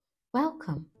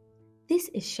Welcome. This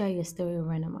is Share Your Story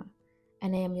Renama,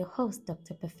 and I am your host,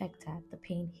 Dr. Perfecta, the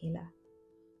Pain Healer.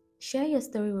 Share Your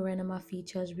Story with Renama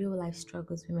features real life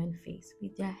struggles women face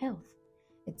with their health.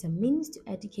 It's a means to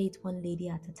educate one lady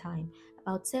at a time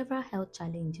about several health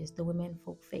challenges the women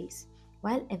folk face,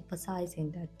 while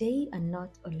emphasizing that they are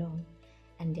not alone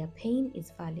and their pain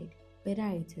is valid, whether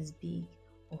it is big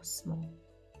or small.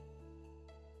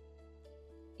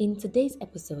 In today's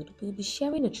episode, we'll be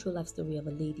sharing a true life story of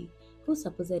a lady who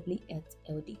supposedly ate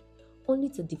healthy, only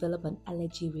to develop an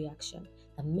allergy reaction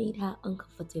that made her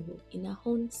uncomfortable in her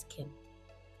own skin.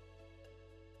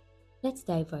 Let's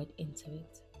dive right into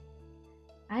it.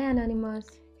 Hi, Anonymous.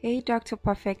 Hey, Dr.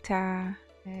 Perfecta.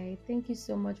 Hi, thank you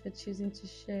so much for choosing to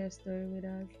share your story with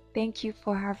us. Thank you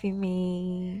for having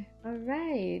me. All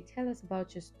right, tell us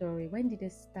about your story. When did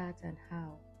it start and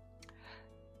how?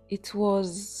 It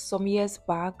was some years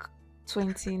back,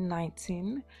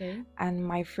 2019, Okay. and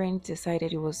my friend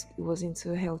decided it was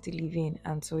into healthy living,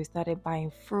 and so he started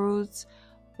buying fruits,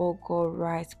 bulgur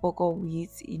rice, bulgur wheat.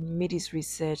 He made his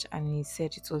research and he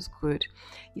said it was good.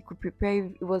 He could prepare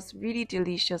it was really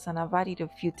delicious, and I've had it a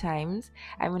few times.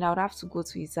 I mean, I would have to go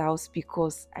to his house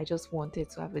because I just wanted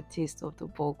to have a taste of the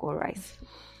bulgur rice.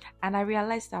 And I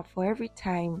realized that for every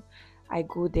time I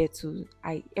go there to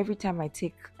I every time I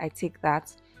take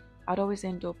that, I'd always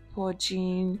end up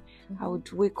purging. I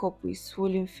would wake up with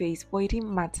swollen face, but it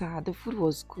didn't matter. The food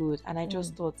was good, and I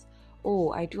just thought,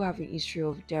 oh, I do have a history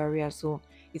of diarrhea, so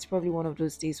it's probably one of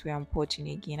those days where I'm purging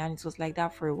again. And it was like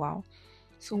that for a while.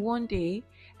 So one day,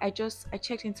 I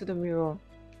checked into the mirror.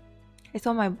 I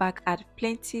saw my back had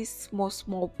plenty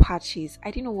small patches. I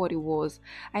didn't know what it was.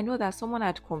 I know that someone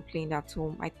had complained at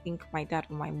home. I think my dad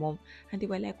or my mom, and they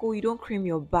were like, "Oh, you don't cream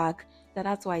your back.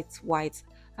 That's why it's white."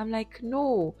 I'm like,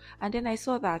 "No." And then I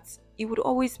saw that it would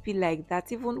always be like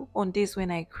that, even on days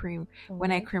when I cream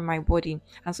my body.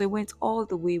 And so it went all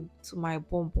the way to my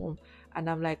bum, and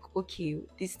I'm like, "Okay,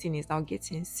 this thing is now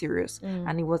getting serious."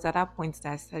 And it was at that point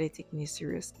that I started taking it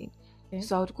seriously. Okay.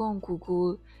 So I would go on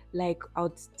Google, like I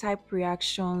would type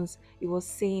reactions. It was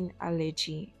saying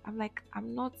allergy. I'm like,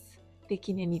 I'm not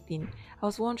taking anything. I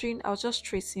was just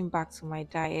tracing back to my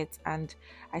diet, and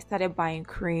I started buying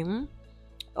cream,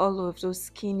 all of those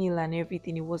skin heal and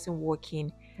everything. It wasn't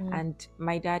working. And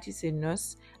my dad is a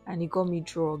nurse, and he got me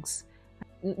drugs.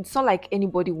 It's not like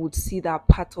anybody would see that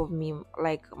part of me,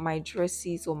 like my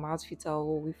dresses or my outfit are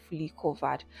all fully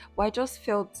covered, but I just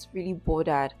felt really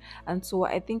bothered. And so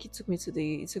I think it took me to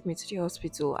the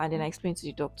hospital, and then I explained to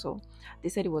the doctor. They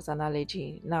said it was an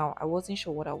allergy. Now I wasn't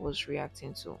sure what I was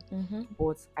reacting to,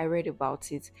 but I read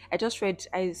about it.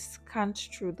 I scanned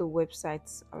through the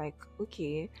websites, like,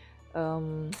 okay,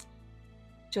 um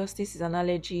just this is an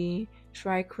allergy,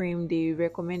 try cream. They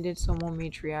recommended some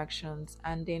homemade reactions,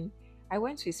 and then I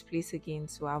went to his place again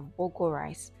to have bogo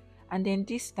rice, and then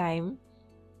this time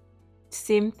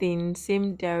same thing,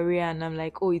 same diarrhea, and I'm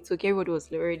like, oh, it's okay. Everybody was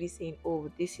already saying,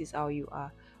 oh, this is how you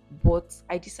are, but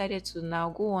I decided to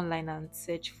now go online and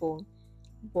search for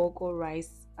bulgur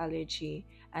rice allergy,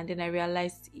 and then I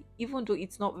realized even though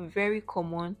it's not very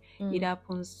common, it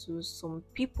happens to some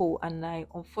people, and I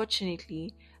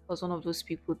unfortunately was one of those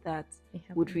people that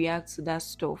would react to that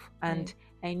stuff. And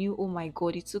I knew, oh my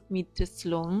god, it took me this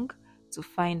long to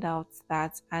find out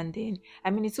that. And then,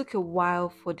 I mean, it took a while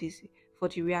for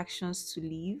the reactions to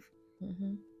leave,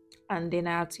 and then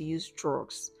I had to use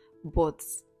drugs, but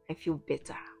I feel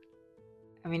better.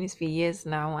 I mean, it's been years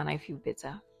now and I feel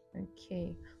better.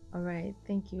 Okay. All right.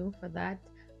 Thank you for that.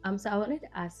 So I wanted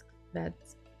to ask that,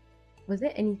 was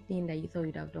there anything that you thought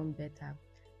you'd have done better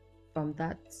from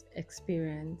that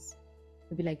experience?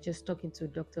 Maybe like just talking to a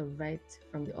doctor right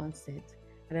from the onset,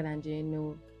 rather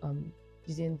than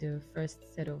using the first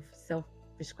set of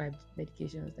self-prescribed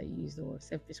medications that you used, or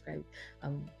self-prescribed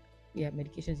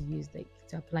medications you used, like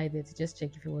to apply there to just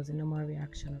check if it was a normal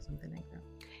reaction or something like that.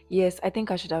 Yes, I think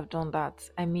I should have done that.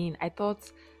 I mean, I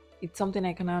thought it's something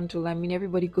I can handle. I mean,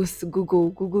 everybody goes to Google.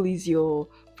 Google is your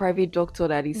private doctor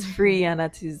that is free and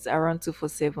that is around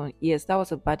 247. Yes, that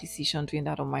was a bad decision doing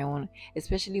that on my own,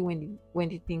 especially when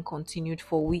the thing continued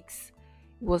for weeks.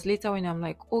 It was later when I'm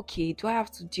like, okay, do I have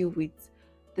to deal with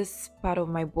this part of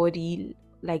my body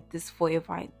like this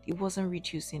forever? It wasn't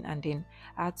reducing, and then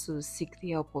I had to seek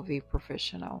the help of a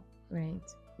professional. Right.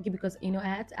 Okay, because I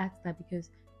had to ask that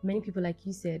because many people, like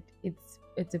you said,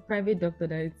 it's a private doctor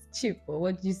that it's cheap. Or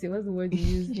what did you say? What's the word you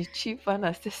use? It's cheap and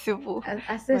accessible.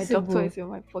 Accessible. My doctor is in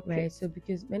my pocket. Right. So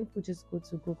because many people just go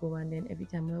to Google and then every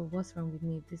time, well, what's wrong with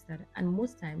me? This, that, and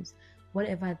most times,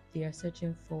 whatever they are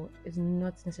searching for is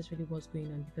not necessarily what's going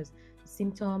on, because the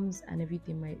symptoms and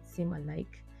everything might seem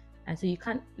alike. And so you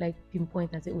can't like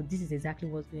pinpoint and say, oh, this is exactly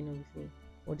what's going on with me,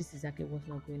 or this is exactly what's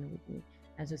not going on with me.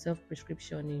 And so self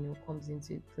prescription, comes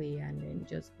into play and then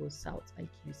just goes south, like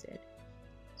you said.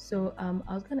 So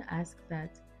I was gonna ask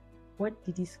that, what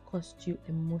did this cost you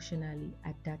emotionally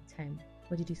at that time?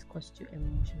 What did this cost you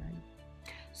emotionally?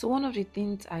 So one of the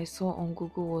things I saw on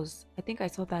Google was, I think I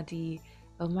saw that the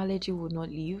allergy would not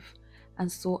leave,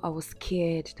 and so I was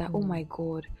scared that, oh my Mm.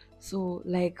 god. So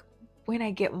like when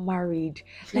I get married,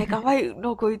 like am I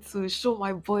not going to show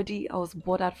my body? I was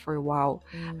bothered for a while,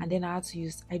 and Mm. then I had to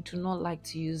use. I do not like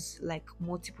to use like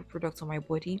multiple products on my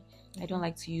body. I don't Okay.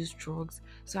 like to use drugs,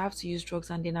 so I have to use drugs,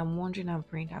 and then I'm wondering, I'm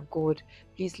praying that God,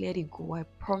 please let it go. I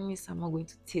promise I'm not going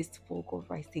to taste bulgur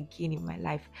rice again in my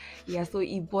life. Yeah, so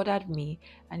it bothered me,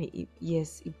 and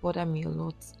yes, it bothered me a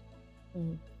lot.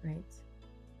 Right.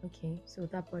 Okay. So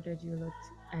that bothered you a lot,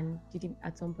 and did it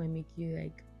at some point make you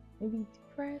like maybe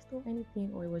depressed or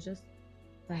anything, or it was just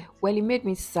that? Well, it made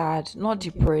me sad, not Okay.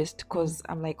 depressed, Mm. because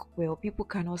I'm like, well, people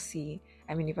cannot see.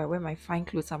 I mean, if I wear my fine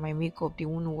clothes and my makeup, they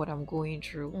won't know what I'm going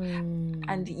through.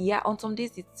 And Mm. yeah, on some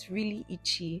days it's really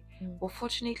itchy, Mm. but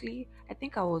fortunately I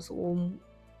think I was home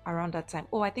around that time.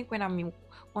 Oh, I think when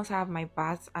once I have my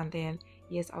bath, and then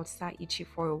yes, I would start itchy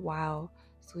for a while.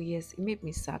 So yes, it made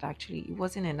me sad. Actually, it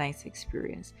wasn't a nice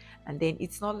experience. And then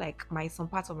it's not like my some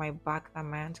parts of my back that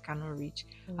my aunt cannot reach.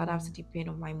 I'd have to Mm. depend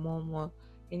on my mom or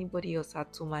anybody else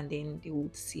at home, and then they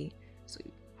would see. So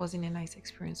it wasn't a nice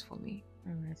experience for me.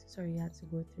 All right. So sorry you had to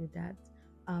go through that.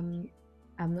 Um,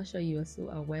 I'm not sure you're so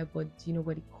aware, but do you know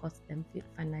what it cost them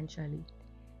financially?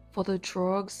 For the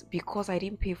drugs, because I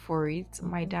didn't pay for it,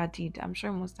 my Mm-hmm. dad did. I'm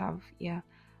sure he must have, yeah,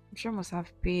 I'm sure he must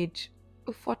have paid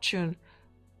a fortune.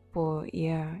 But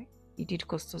yeah, it did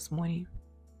cost us money.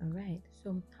 All right.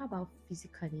 So how about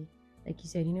physically? Like you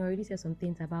said, already said some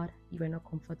things about you were not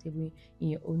comfortable in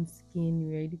your own skin. You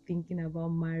were already thinking about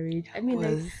marriage. I mean,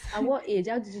 like, Was at what age?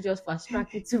 How did you just fast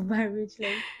track it to marriage?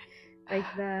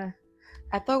 Like the.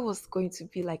 I thought it was going to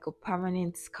be like a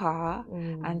permanent scar,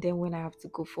 and Mm, then when I have to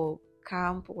go for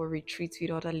camp or retreat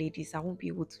with other ladies, I won't be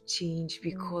able to change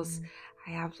because mm,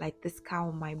 I have like this scar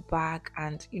on my back,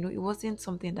 and it wasn't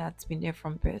something that's been there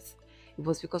from birth. It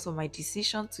was because of my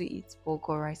decision to eat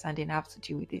bulgur rice, and then I have to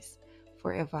deal with this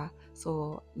forever.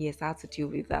 So yes, I had to deal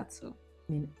with that too.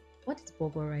 I mean, what is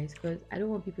bubble rice? Because I don't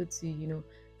want people to,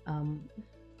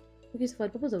 because for the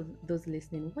purpose of those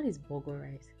listening, what is bubble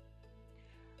rice?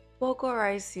 Bulgur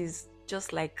rice is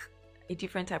just like a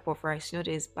different type of rice.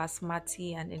 There's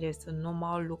basmati, and then there's the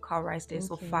normal local rice. There's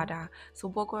Okay. ofada. So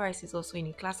bulgur rice is also in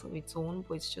a class of its own,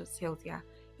 but it's just healthier.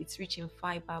 It's rich in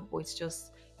fiber, but it's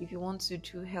just if you want to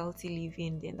do healthy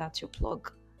living, then that's your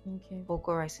plug. Okay.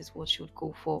 Bulgur rice is what you would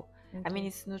go for. I mean, Okay.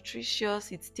 it's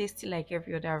nutritious. It's tasty like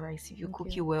every other rice if you cook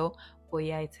Okay. it well. But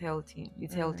yeah, it's healthy.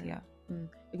 It's All right. healthier.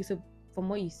 Okay, so from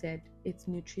what you said, it's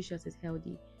nutritious, it's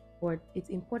healthy, but it's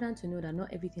important to know that not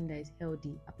everything that is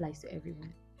healthy applies to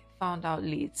everyone. Found out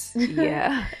late.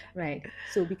 Yeah. Right.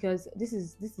 So because this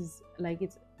is like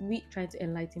it's we trying to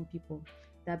enlighten people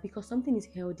that because something is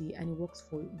healthy and it works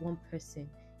for one person,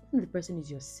 even if the person is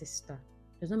your sister,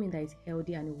 does not mean that it's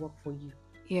healthy and it work for you.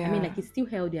 I mean, Yeah. like it's still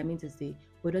healthy, I mean to say,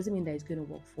 but it doesn't mean that it's going to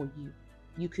work for you.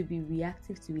 You could be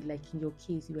reactive to it, like in your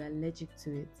case, you were allergic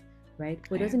to it, right?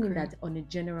 But I it doesn't mean agree. that on a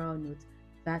general note,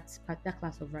 that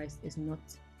class of rice is not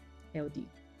healthy.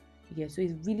 Yeah, so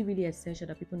it's really, really essential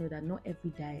that people know that not every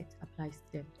diet applies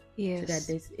to them. So that Yes.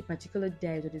 there's a particular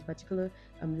diet or there's particular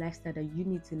lifestyle that you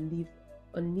need to live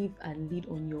and lead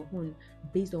on your own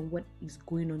based on what is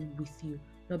going on with you,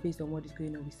 not based on what is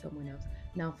going on with someone else.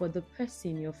 Now, for the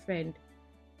person, your friend,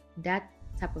 that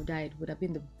type of diet would have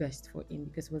been the best for him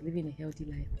because he was living a healthy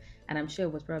life, and I'm sure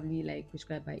it was probably like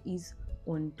prescribed by his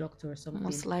own doctor or something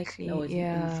Most that likely, was a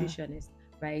yeah. nutritionist,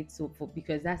 right? So for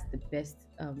because that's the best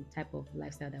type of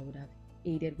lifestyle that would have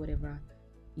aided whatever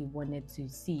he wanted to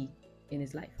see in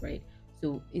his life, right?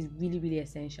 So it's really, really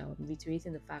essential,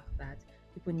 reiterating the fact that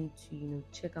people need to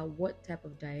check out what type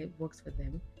of diet works for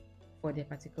them for their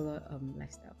particular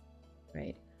lifestyle,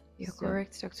 right? You're So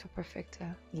correct, Dr.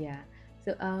 Perfecta. yeah.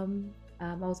 So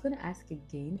I was gonna ask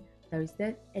again, is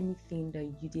there anything that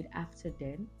you did after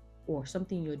then or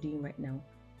something you're doing right now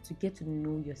to get to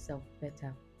know yourself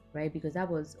better, right? Because that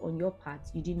was on your part,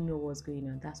 you didn't know what was going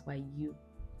on. That's why you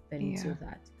fell into Yeah.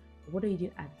 that. What are you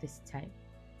doing at this time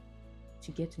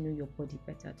to get to know your body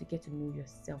better, to get to know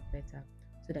yourself better,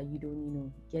 so that you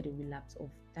don't, get a relapse of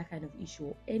that kind of issue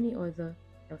or any other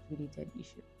health related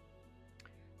issue?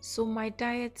 So my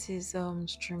diet is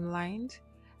streamlined.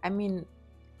 I mean,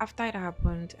 after it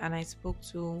happened and I spoke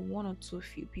to one or two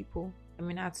few people, I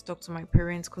mean, I had to talk to my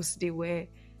parents because they were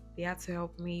they had to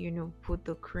help me, put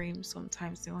the cream,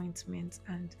 sometimes the ointment,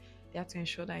 and they had to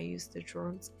ensure that I use the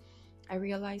drugs. I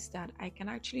realized that I can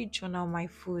actually journal my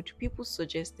food. People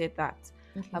suggested that.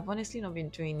 Okay. I've honestly not been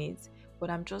doing it, but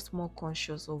I'm just more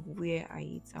conscious of where I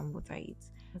eat and what I eat.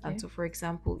 And Okay. so, for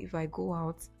example, if I go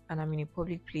out and I'm in a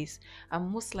public place,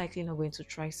 I'm most likely not going to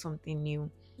try something new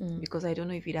Mm. because I don't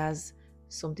know if it has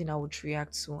something I would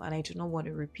react to, and I do not want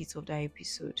a repeat of that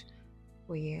episode.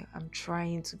 But yeah, I'm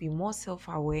trying to be more self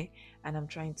aware and I'm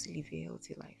trying to live a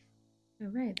healthy life. All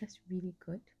right. That's really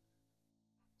good.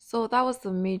 So that was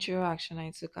the major action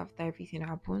I took after everything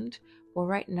happened. But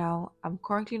right now, I'm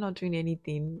currently not doing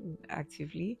anything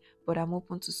actively, but I'm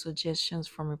open to suggestions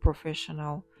from a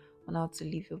professional on how to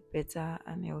live a better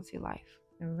and healthy life.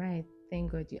 All right.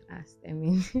 Thank God you asked. I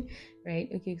mean, right?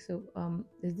 Okay. So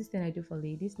there's this thing I do for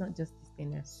ladies. Not just this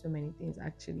thing. There's so many things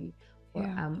actually. But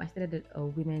Yeah. I started a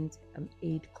women's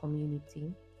aid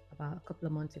community about a couple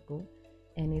of months ago,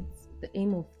 and it's the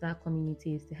aim of that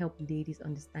community is to help ladies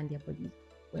understand their bodies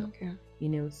well. Okay.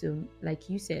 So like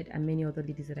you said, and many other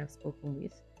ladies that I've spoken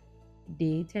with,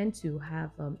 they tend to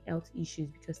have health issues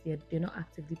because they're not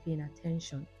actively paying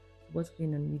attention to what's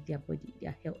going on with their body,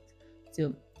 their health.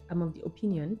 So I'm of the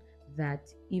opinion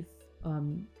that if a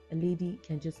lady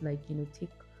can just like take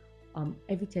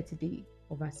every 30 day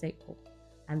of her cycle,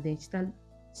 and then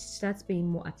starts paying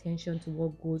more attention to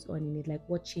what goes on in it, like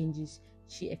what changes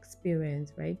she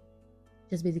experienced, right?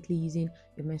 Just basically using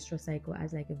your menstrual cycle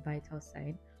as like a vital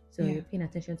sign. So Yeah. you're paying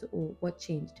attention to, oh, what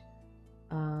changed,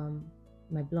 um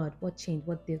my blood, what changed,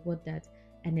 what this, what that,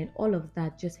 and then all of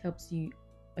that just helps you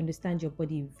understand your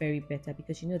body very better,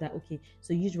 because you know that, okay,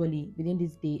 so usually within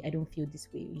this day I don't feel this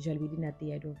way, usually within that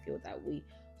day I don't feel that way.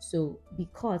 So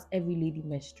because every lady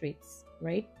menstruates,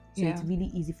 right? So it's Yeah. really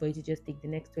easy for you to just take the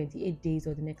next 28 days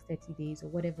or the next 30 days or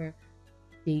whatever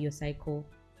day your cycle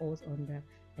falls under,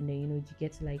 and then you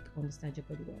get to like understand your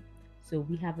body well. So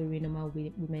we have a Renoma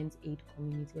Women's Aid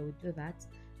community where we do that,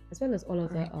 as well as all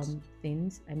other Great.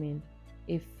 things. I mean,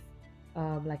 if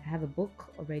like I have a book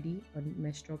already on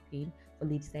menstrual pain for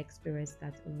ladies that experience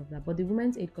that, all of that. But the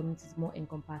Women's Aid community is more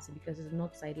encompassing because it's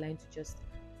not sidelined to just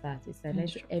that. It's sidelined to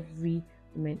Menstrual pain. every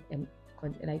woman,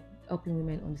 like helping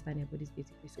women understand their bodies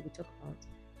basically. So we talk about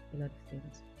a lot of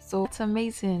things. So it's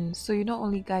amazing. So you not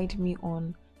only guide me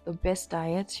on the best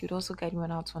diet, you'd also guide me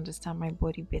on how to understand my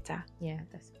body better. Yeah,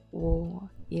 that's Oh,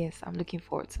 yes, I'm looking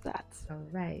forward to that. all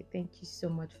right. Thank you so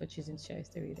much for choosing to share your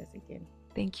story with us again.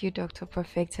 Thank you, Dr.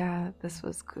 Perfecta. This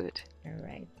was good. All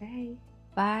right. Bye.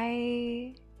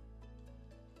 Bye.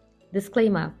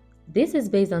 Disclaimer: this is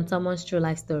based on someone's true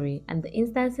life story, and the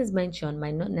instances mentioned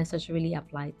might not necessarily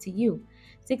apply to you.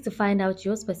 Seek to find out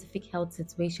your specific health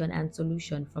situation and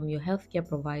solution from your healthcare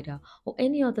provider or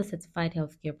any other certified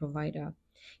healthcare provider.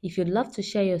 If you'd love to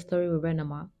share your story with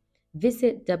Renoma,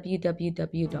 visit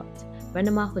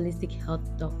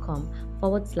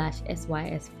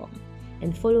www.renomaholistichealth.com/SYS form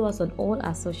and follow us on all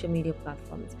our social media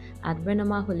platforms at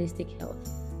Renoma Holistic Health.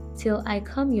 Till I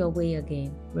come your way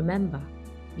again, remember,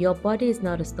 your body is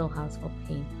not a storehouse for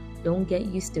pain. Don't get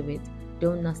used to it.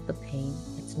 Don't nurse the pain.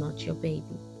 It's not your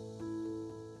baby.